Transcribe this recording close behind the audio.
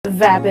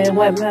Vibing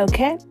with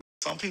Mocha.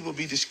 Some people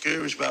be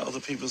discouraged by other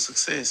people's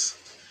success.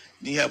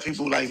 You have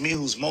people like me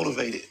who's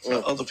motivated by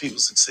other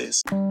people's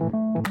success.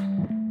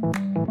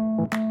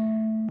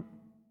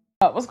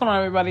 What's going on,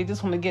 everybody?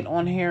 Just want to get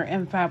on here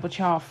and vibe with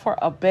y'all for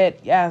a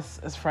bit. Yes,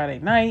 it's Friday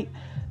night.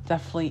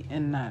 Definitely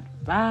in that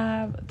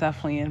vibe.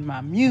 Definitely in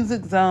my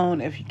music zone,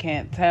 if you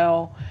can't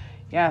tell.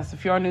 Yes,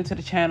 if you're new to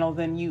the channel,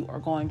 then you are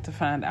going to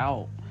find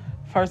out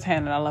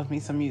firsthand that I love me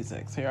some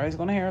music. So you're always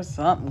going to hear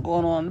something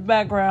going on in the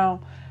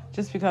background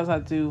just because I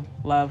do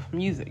love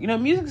music. You know,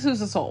 music soothes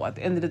the soul at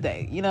the end of the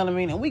day. You know what I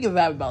mean? And we can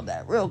vibe about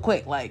that real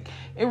quick. Like,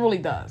 it really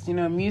does. You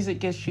know, music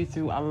gets you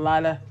through a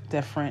lot of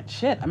different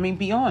shit. I mean,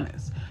 be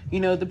honest.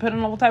 You know,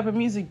 depending on what type of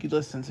music you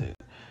listen to.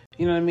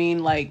 You know what I mean?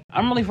 Like,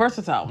 I'm really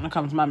versatile when it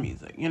comes to my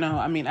music. You know,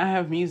 I mean, I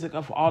have music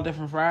of all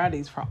different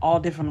varieties for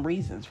all different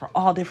reasons, for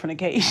all different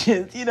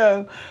occasions, you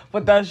know,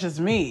 but that's just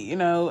me, you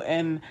know,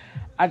 and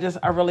I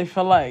really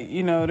feel like,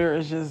 you know, there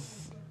is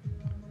just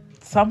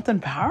something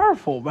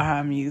powerful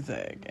behind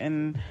music.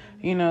 And,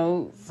 you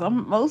know,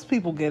 most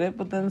people get it,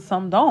 but then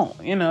some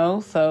don't, you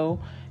know. So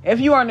if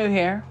you are new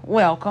here,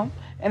 welcome.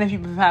 And if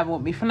you've been vibing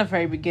with me from the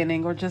very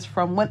beginning or just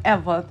from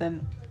whenever,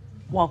 then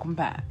welcome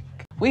back.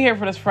 We here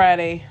for this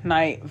Friday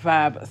night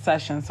vibe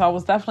session. So I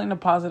was definitely in a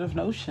positive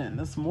notion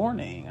this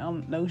morning.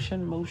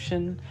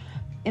 Motion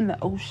in the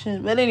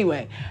ocean. But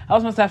anyway, I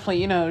was most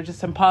definitely, you know,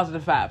 just in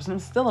positive vibes. And I'm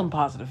still in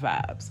positive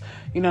vibes.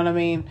 You know what I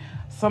mean?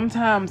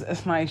 Sometimes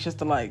it's nice just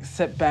to like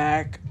sit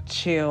back,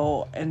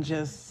 chill, and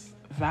just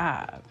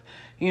vibe.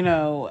 You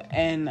know,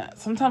 and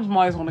sometimes I'm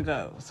always want to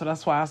go. So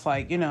that's why I was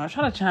like, you know, I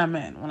try to chime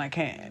in when I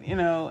can, you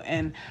know,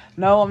 and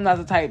no, I'm not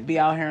the type to be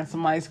out here in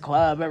somebody's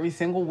club every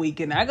single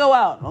weekend. I go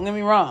out, don't get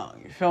me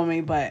wrong, you feel me?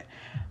 But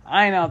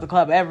I ain't out at the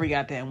club every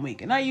goddamn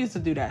week. And I used to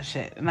do that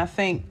shit. And I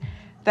think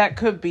that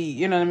could be,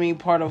 you know what I mean,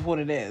 part of what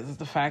it is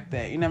the fact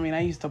that, you know what I mean,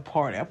 I used to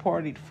party. I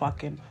partied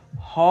fucking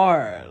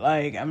hard.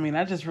 Like, I mean,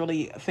 I just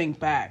really think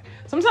back.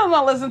 Sometimes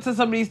I listen to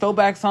some of these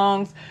throwback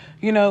songs,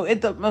 you know,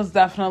 it most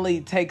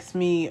definitely takes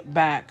me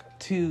back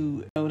to,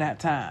 you know, that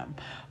time.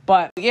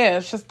 But yeah,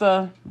 it's just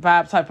a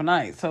vibe type of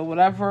night. So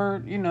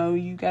whatever, you know,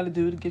 you got to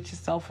do to get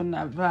yourself in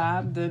that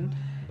vibe, then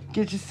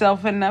get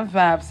yourself in that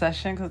vibe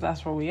session, because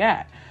that's where we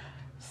at.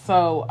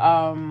 So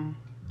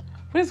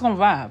we're just gonna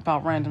vibe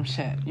about random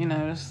shit, you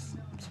know.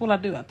 That's what I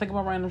do. I think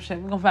about random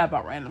shit. We're gonna vibe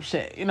about random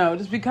shit, you know,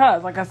 just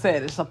because, like I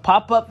said, it's a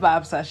pop-up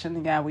vibe session,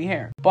 and yeah, we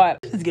here. But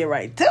let's get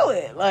right to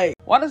it. Like,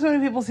 why do so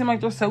many people seem like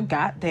they're so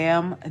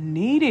goddamn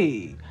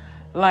needy?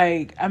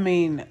 Like, I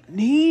mean,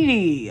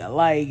 needy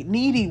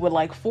with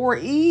like 4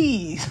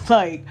 E's,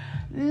 like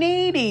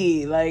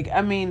needy. Like,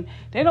 I mean,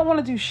 they don't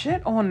want to do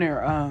shit on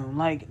their own,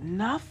 like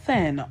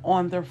nothing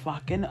on their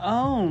fucking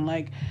own.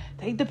 Like,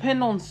 they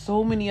depend on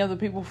so many other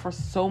people for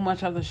so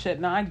much other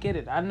shit. Now, I get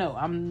it. I know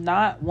I'm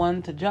not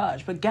one to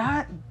judge, but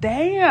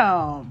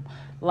goddamn,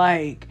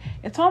 like,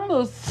 it's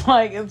almost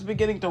like it's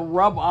beginning to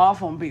rub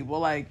off on people.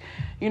 Like,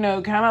 you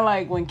know, kind of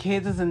like when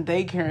kids is in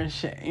daycare and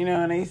shit, you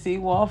know, and they see,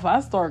 well, if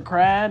I start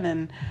crying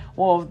and,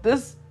 well,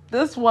 if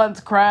this one's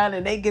crying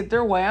and they get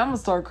their way, I'm gonna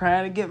start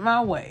crying and get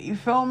my way. You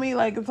feel me?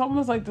 Like, it's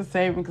almost like the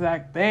same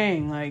exact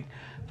thing. Like,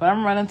 but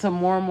I'm running to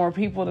more and more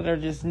people that are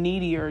just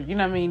needier, you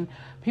know what I mean?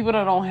 People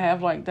that don't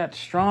have like that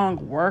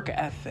strong work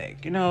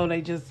ethic, you know,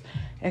 they just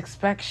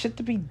expect shit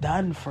to be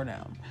done for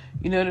them.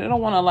 You know, they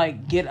don't want to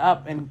like get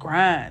up and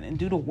grind and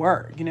do the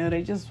work. You know,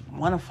 they just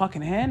want a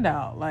fucking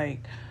handout.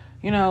 Like,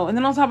 you know, and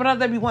then on top of that,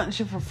 they be wanting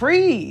shit for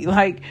free.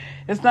 Like,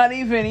 it's not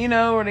even, you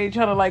know, or they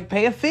try to like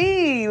pay a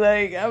fee.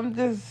 Like, I'm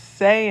just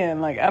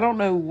saying, like, I don't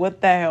know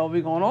what the hell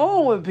be going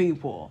on with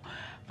people.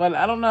 But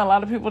I don't know, a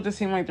lot of people just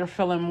seem like they're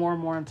feeling more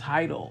and more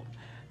entitled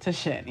to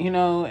shit, you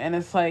know, and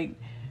it's like,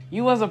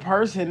 you as a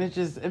person,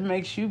 it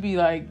makes you be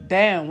like,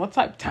 damn, what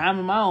type of time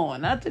am I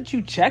on? Not that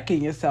you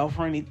checking yourself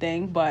or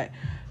anything, but,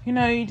 you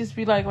know, you just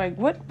be like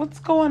what's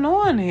going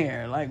on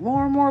here? Like,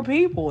 more and more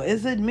people.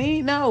 Is it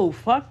me? No,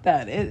 fuck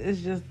that.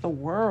 It's just the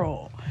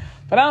world.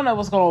 But I don't know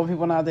what's going on with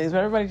people nowadays, but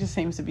everybody just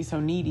seems to be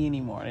so needy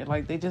anymore. They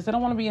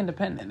don't want to be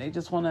independent. They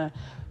just want to,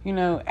 you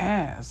know,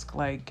 ask.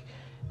 Like,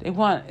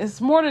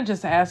 it's more than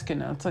just asking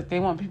them. It's like they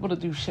want people to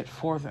do shit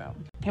for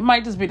them. It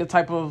might just be the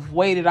type of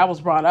way that I was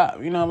brought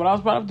up, you know, but I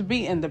was brought up to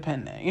be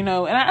independent, you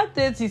know, and I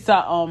did see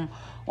some,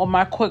 on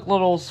my quick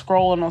little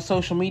scrolling on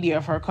social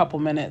media for a couple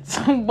minutes,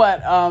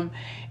 but,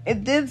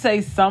 it did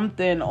say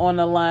something on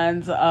the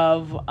lines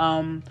of,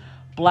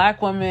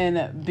 black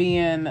women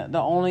being the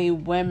only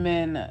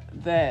women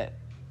that,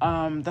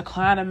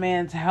 decline a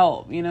man's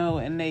help, you know,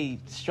 and they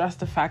stress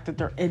the fact that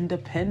they're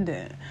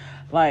independent.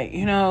 Like,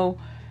 you know,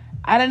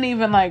 I didn't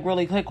even like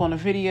really click on the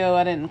video.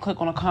 I didn't click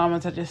on the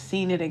comments. I just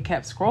seen it and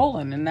kept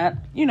scrolling. And that,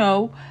 you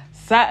know,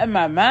 sat in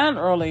my mind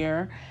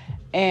earlier,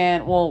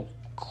 and, well,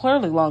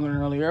 clearly longer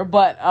than earlier,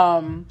 but,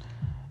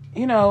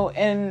 you know,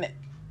 and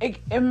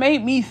it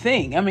made me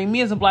think. I mean,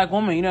 me as a black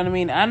woman, you know what I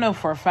mean? I know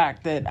for a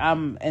fact that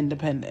I'm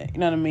independent, you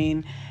know what I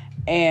mean?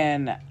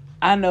 And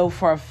I know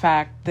for a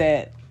fact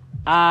that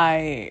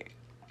I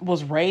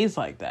was raised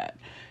like that,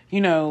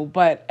 you know,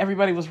 but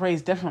everybody was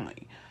raised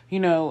differently.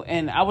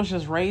 and I was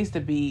just raised to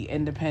be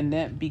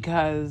independent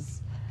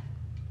because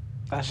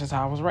that's just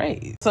how I was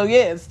raised. So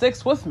yeah, it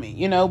sticks with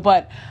me,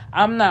 but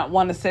I'm not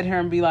one to sit here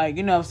and be like,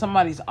 if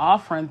somebody's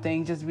offering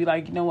things, just be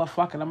like, you know what,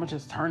 fuck it, I'm gonna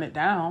just turn it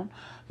down.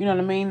 You know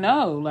what I mean?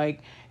 No,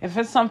 like if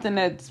it's something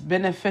that's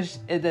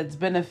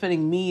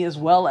benefiting me as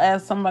well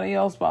as somebody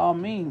else, by all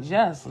means,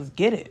 yes, let's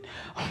get it.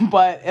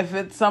 But if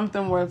it's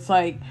something where it's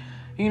like,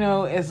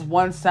 it's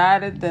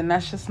one-sided, then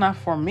that's just not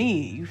for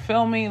me. You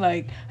feel me?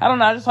 Like, I don't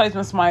know. I just always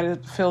been somebody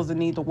that feels the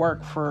need to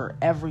work for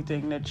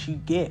everything that you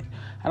get.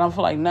 I don't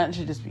feel like nothing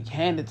should just be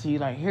handed to you.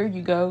 Like, here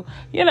you go.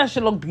 Yeah, that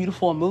shit look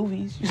beautiful in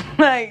movies.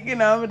 Like, I'm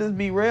gonna just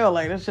be real.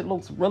 Like, that shit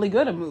looks really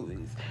good in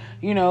movies.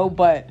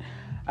 But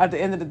at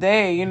the end of the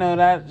day,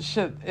 that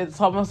shit,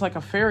 it's almost like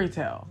a fairy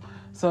tale.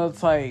 So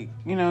it's like,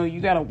 you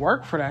gotta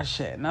work for that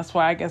shit. And that's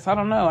why I guess, I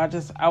don't know.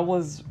 I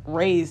was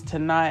raised to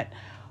not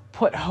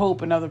put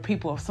hope in other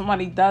people. If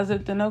somebody does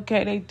it, then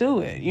okay, they do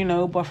it,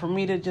 but for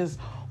me to just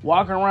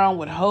walk around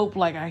with hope,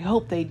 like, I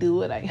hope they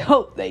do it,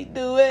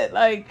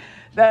 like,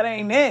 that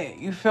ain't it.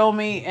 You feel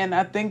me? And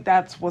I think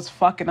that's what's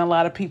fucking a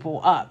lot of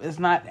people up. It's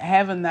not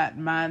having that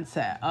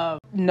mindset of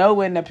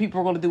knowing that people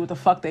are going to do what the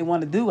fuck they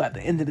want to do at the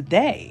end of the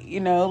day.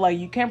 Like,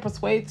 you can't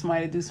persuade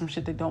somebody to do some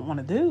shit they don't want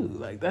to do.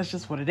 Like, that's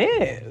just what it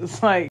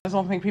is. Like, I just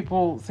don't think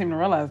people seem to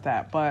realize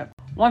that. But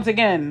once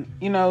again,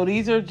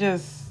 these are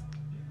just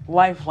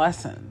life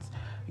lessons.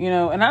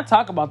 And I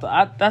talk about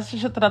that's the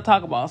shit that I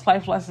talk about. It's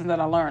life lessons that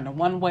I learned in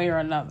one way or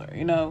another.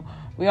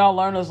 We all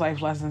learn those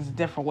life lessons in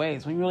different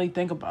ways when you really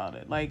think about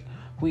it. Like,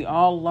 we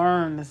all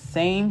learn the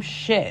same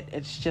shit.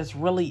 It's just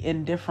really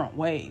in different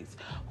ways.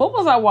 What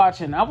was I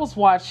watching? I was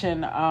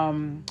watching,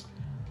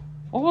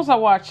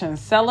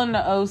 Selling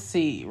the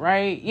OC,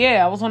 right?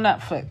 Yeah, I was on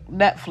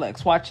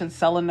Netflix watching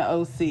Selling the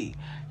OC.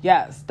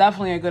 Yes,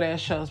 definitely a good ass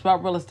show. It's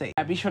about real estate.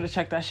 Be sure to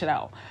check that shit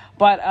out.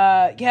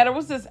 But there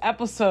was this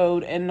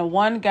episode, and the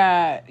one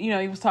guy,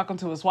 he was talking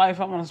to his wife.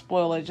 I don't want to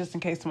spoil it just in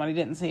case somebody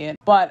didn't see it.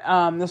 But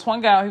this one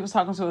guy, he was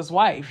talking to his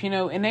wife,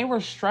 and they were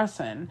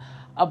stressing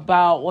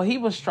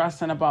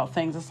about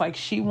things. It's like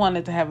she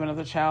wanted to have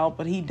another child,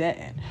 but he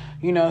didn't.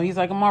 He's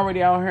like, I'm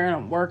already out here and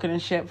I'm working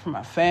and shit for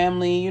my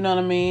family, you know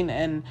what I mean?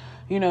 And,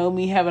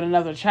 me having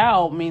another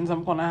child means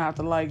I'm going to have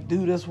to, like,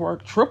 do this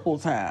work triple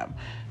time,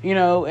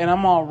 and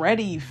I'm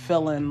already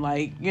feeling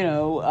like,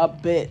 a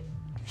bit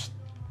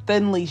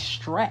thinly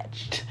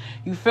stretched.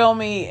 You feel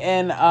me?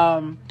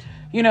 And,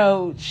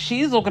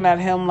 she's looking at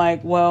him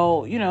like,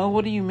 well,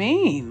 what do you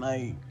mean?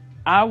 Like,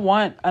 I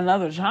want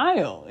another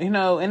child,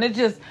 and it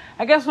just,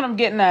 I guess what I'm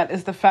getting at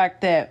is the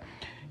fact that,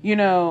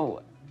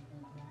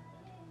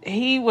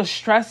 he was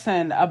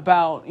stressing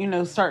about,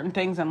 certain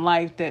things in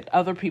life that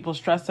other people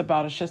stress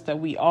about. It's just that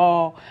we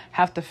all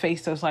have to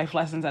face those life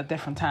lessons at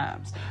different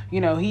times.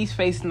 He's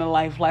facing the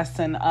life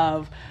lesson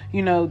of,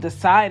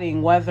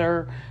 deciding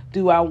whether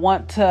do I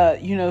want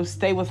to,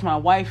 stay with my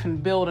wife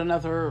and build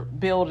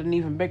an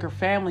even bigger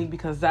family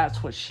because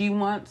that's what she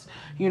wants,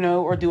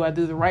 or do I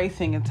do the right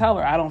thing and tell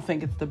her I don't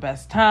think it's the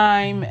best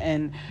time?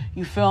 And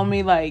you feel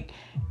me? Like,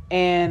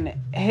 and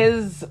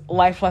his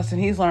life lesson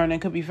he's learning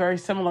could be very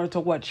similar to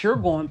what you're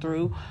going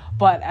through,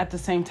 but at the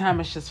same time,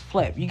 it's just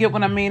flip. You get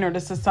what I mean? Or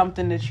this is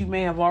something that you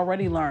may have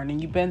already learned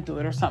and you've been through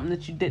it, or something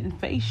that you didn't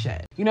face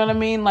yet. You know what I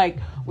mean? Like,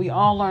 we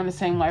all learn the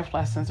same life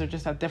lessons, or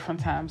just at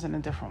different times and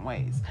in different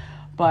ways.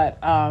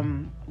 But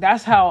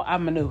that's how I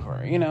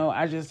maneuver.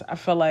 I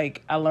feel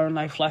like I learn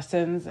life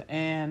lessons,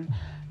 and,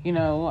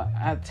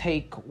 I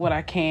take what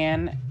I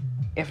can,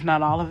 if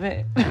not all of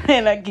it,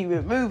 and I keep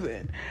it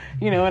moving,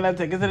 and I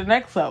take it to the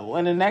next level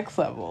and the next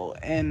level.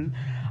 And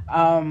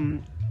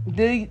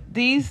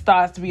these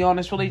thoughts, to be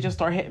honest, really just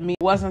start hitting me.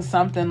 It wasn't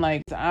something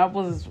like I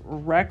was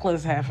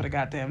reckless half of the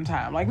goddamn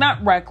time. Like,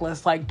 not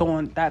reckless, like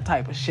doing that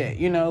type of shit,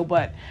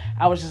 but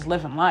I was just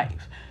living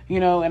life,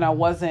 and I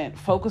wasn't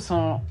focused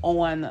on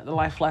the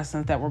life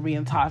lessons that were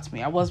being taught to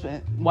me. I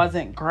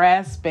wasn't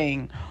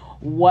grasping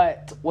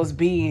what was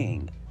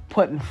being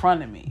put in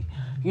front of me.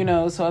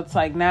 So it's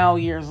like now,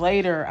 years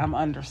later, I'm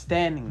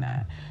understanding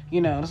that,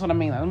 that's what I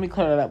mean. Like, let me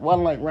clear that up.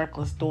 Wasn't like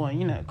reckless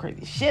doing,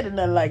 crazy shit and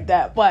nothing like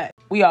that, but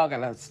we all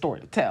got a story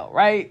to tell,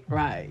 right?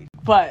 Right.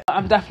 But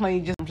I'm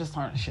definitely just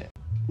learning shit.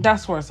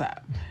 That's where it's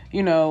at,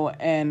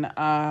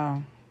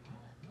 and,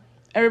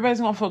 everybody's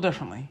going to feel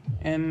differently,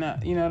 and,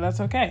 that's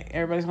okay.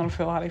 Everybody's going to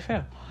feel how they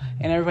feel,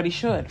 and everybody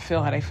should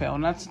feel how they feel.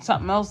 And that's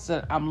something else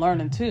that I'm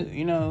learning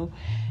too,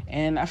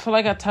 and I feel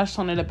like I touched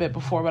on it a bit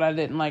before, but I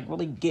didn't like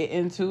really get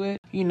into it,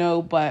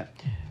 but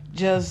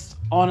just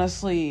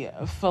honestly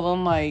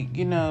feeling like,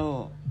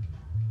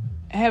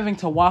 having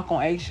to walk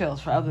on eggshells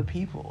for other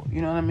people,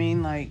 you know what I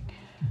mean? Like,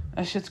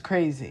 that shit's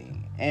crazy.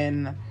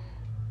 And,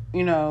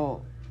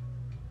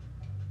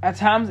 at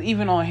times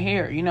even on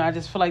here, I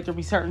just feel like there'll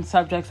be certain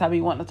subjects I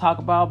be wanting to talk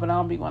about, but I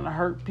don't be wanting to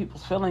hurt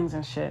people's feelings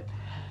and shit,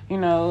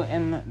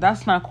 and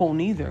that's not cool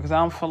neither, because I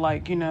don't feel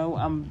like,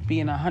 I'm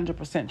being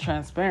 100%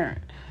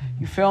 transparent.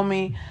 You feel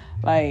me?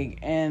 Like,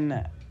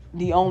 and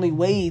the only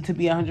way to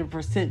be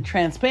 100%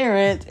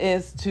 transparent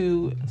is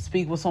to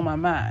speak what's on my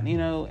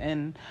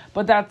mind,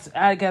 but that's,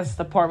 I guess,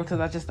 the part, because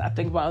I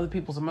think about other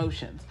people's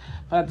emotions.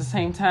 But at the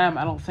same time,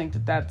 I don't think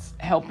that that's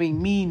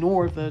helping me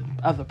nor the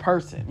other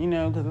person,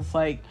 because it's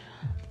like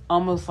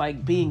almost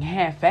like being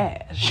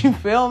half-assed. You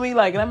feel me?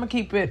 Like, and I'm going to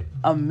keep it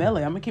a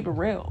million. I'm going to keep it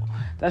real.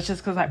 That's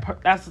just because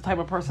that's the type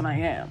of person I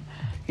am.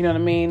 You know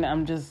what I mean?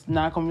 I'm just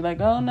not going to be like,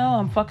 oh, no,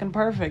 I'm fucking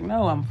perfect.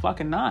 No, I'm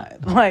fucking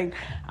not. Like,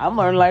 I'm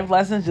learning life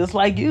lessons just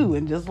like you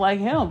and just like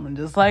him and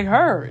just like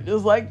her,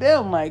 just like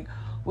them. Like,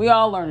 we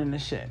all learning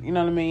this shit. You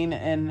know what I mean?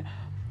 And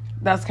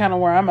that's kind of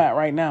where I'm at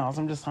right now.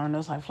 So I'm just learning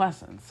those life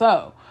lessons.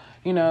 So,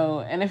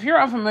 and if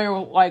you're unfamiliar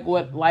with, like,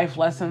 what life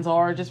lessons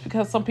are, just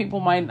because some people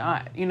might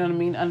not,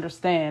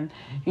 understand,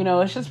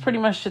 it's just pretty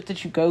much shit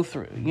that you go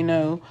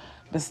through,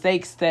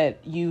 mistakes that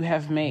you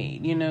have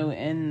made,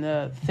 and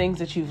the things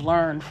that you've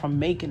learned from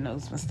making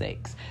those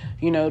mistakes,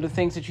 the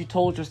things that you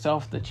told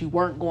yourself that you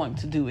weren't going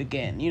to do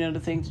again, the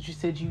things that you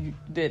said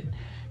that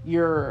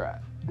you're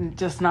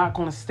just not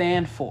going to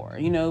stand for,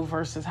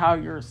 versus how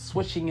you're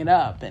switching it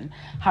up and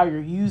how you're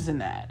using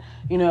that,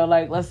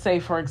 like, let's say,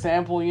 for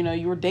example,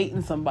 you were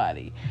dating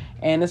somebody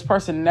and this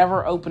person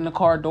never opened the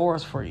car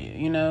doors for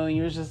you, and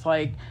you're just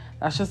like,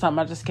 that's just something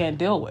I just can't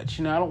deal with.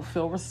 I don't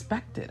feel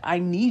respected. I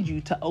need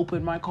you to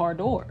open my car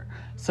door.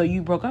 So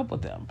you broke up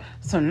with them.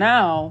 So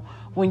now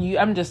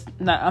I'm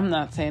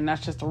not saying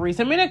that's just the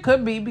reason. I mean, it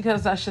could be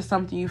because that's just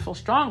something you feel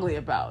strongly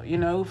about,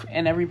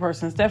 and every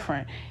person's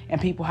different and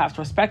people have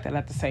to respect that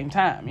at the same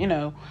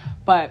time,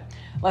 but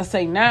let's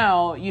say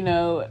now,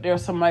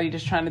 there's somebody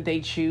that's trying to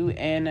date you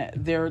and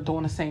they're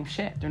doing the same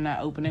shit. They're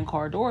not opening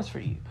car doors for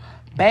you.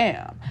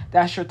 Bam.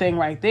 That's your thing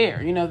right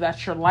there.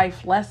 That's your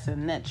life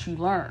lesson that you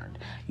learned.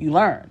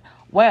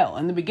 Well,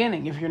 in the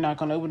beginning, if you're not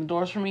going to open the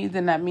doors for me,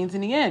 then that means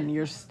in the end,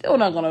 you're still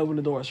not going to open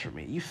the doors for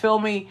me. You feel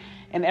me?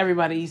 And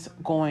everybody's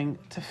going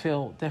to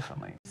feel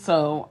differently.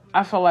 So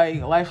I feel like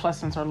life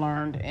lessons are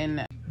learned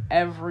in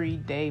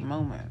everyday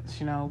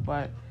moments,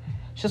 but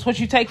it's just what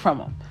you take from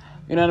them.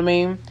 You know what I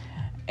mean?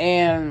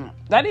 And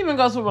that even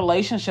goes with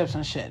relationships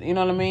and shit. You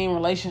know what I mean?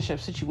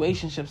 Relationships,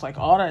 situationships, like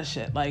all that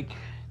shit. Like,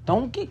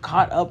 don't get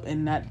caught up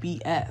in that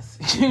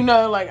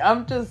BS. Like,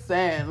 I'm just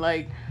saying,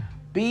 like,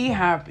 be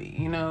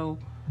happy,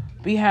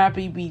 be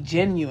happy, be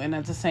genuine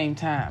at the same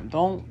time.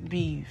 Don't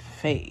be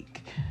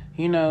fake.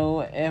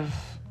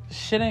 If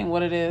shit ain't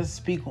what it is,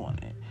 speak on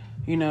it.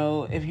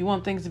 If you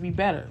want things to be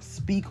better,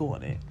 speak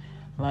on it.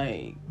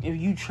 Like, if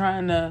you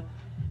trying to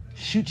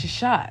shoot your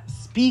shot,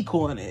 speak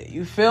on it.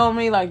 You feel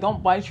me? Like,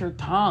 don't bite your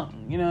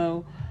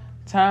tongue,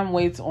 Time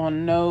waits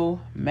on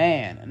no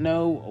man,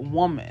 no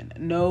woman,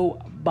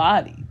 no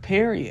body,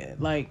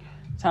 period. Like,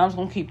 time's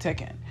gonna keep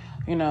ticking,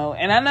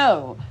 and I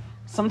know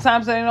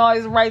sometimes it ain't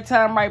always the right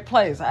time, right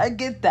place. I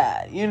get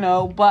that,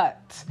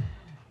 but,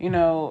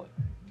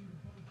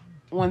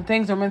 when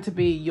things are meant to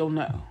be, you'll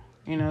know,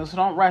 so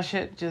don't rush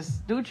it.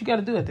 Just do what you got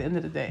to do at the end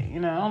of the day. I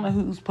don't know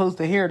who's supposed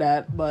to hear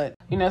that, but,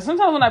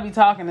 sometimes when I be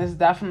talking, it's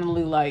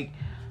definitely like,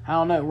 I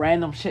don't know,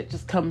 random shit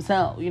just comes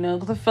out,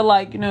 because I feel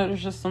like,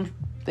 there's just some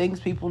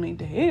things people need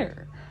to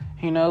hear,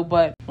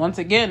 but once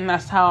again,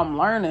 that's how I'm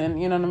learning,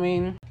 you know what I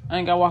mean? I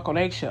ain't gotta walk on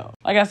eggshell.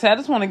 Like I said, I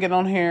just want to get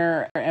on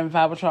here and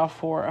vibe with y'all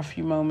for a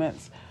few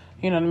moments,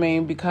 you know what I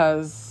mean?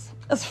 Because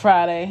it's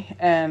Friday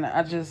and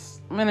I'm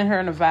in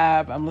here in the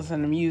vibe. I'm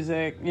listening to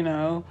music,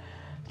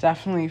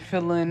 definitely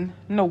feeling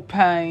no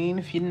pain,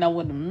 if you know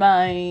what I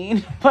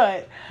mean.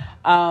 But,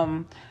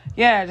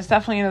 yeah, just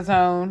definitely in the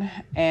zone,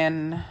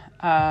 and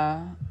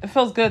it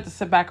feels good to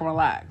sit back and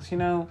relax,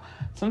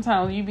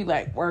 Sometimes you be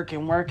like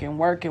working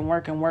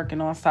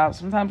nonstop.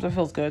 Sometimes it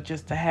feels good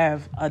just to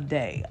have a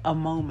day, a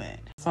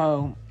moment.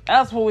 So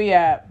that's where we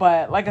at.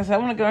 But like I said,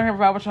 I'm going to go here and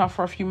vibe with y'all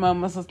for a few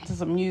moments, listen to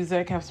some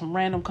music, have some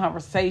random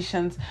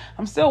conversations.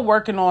 I'm still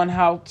working on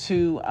how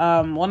to,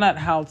 not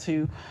how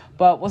to,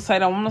 but we'll say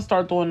that I'm going to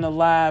start doing the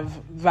live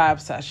vibe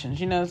sessions,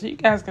 so you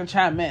guys can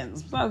chime in.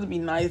 Sometimes it'd be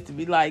nice to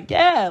be like,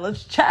 yeah,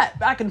 let's chat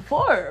back and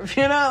forth,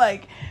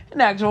 like an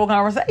actual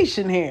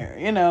conversation here,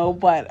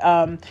 but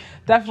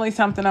definitely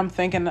something I'm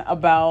thinking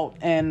about,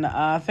 and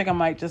I think I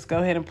might just go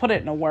ahead and put it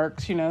in the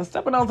works,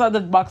 stepping outside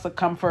the box of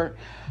comfort.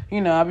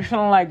 I be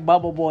feeling like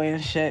Bubble Boy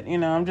and shit,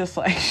 I'm just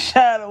like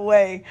shied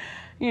away,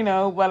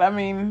 but I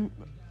mean,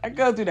 I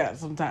go through that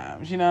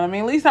sometimes, you know what I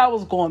mean? At least I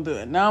was going through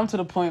it. Now I'm to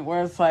the point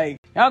where it's like,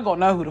 y'all gonna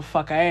know who the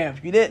fuck I am.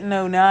 If you didn't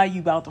know, now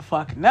you about to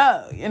fucking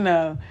know,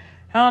 I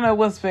don't know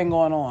what's been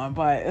going on,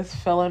 but it's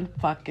feeling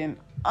fucking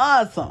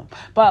awesome.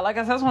 But like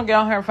I said, I just want to get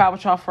on here and fight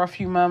with y'all for a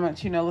few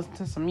moments, listen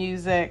to some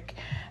music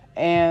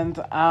and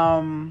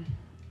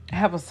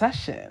have a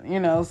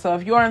session, So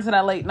if you're into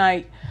that late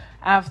night,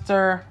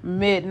 after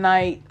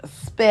midnight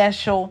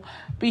special,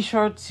 be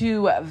sure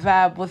to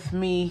vibe with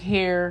me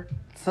here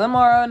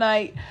tomorrow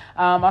night.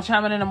 I'll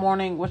chime in the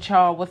morning with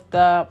y'all with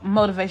the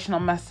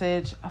motivational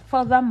message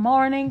for the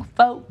morning,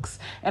 folks.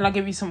 And I'll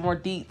give you some more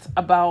deets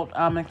about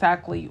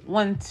exactly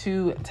when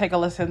to take a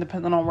listen,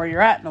 depending on where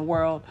you're at in the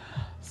world.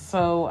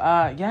 So,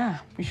 yeah,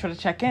 be sure to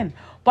check in.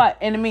 But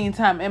in the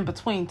meantime, in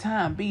between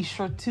time, be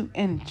sure to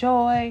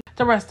enjoy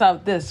the rest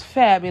of this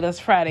fabulous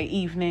Friday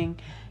evening.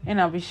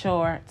 And I'll be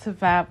sure to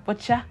vibe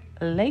with ya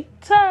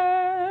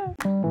later.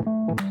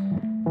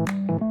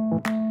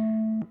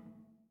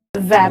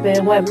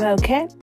 Vibing with Mo K.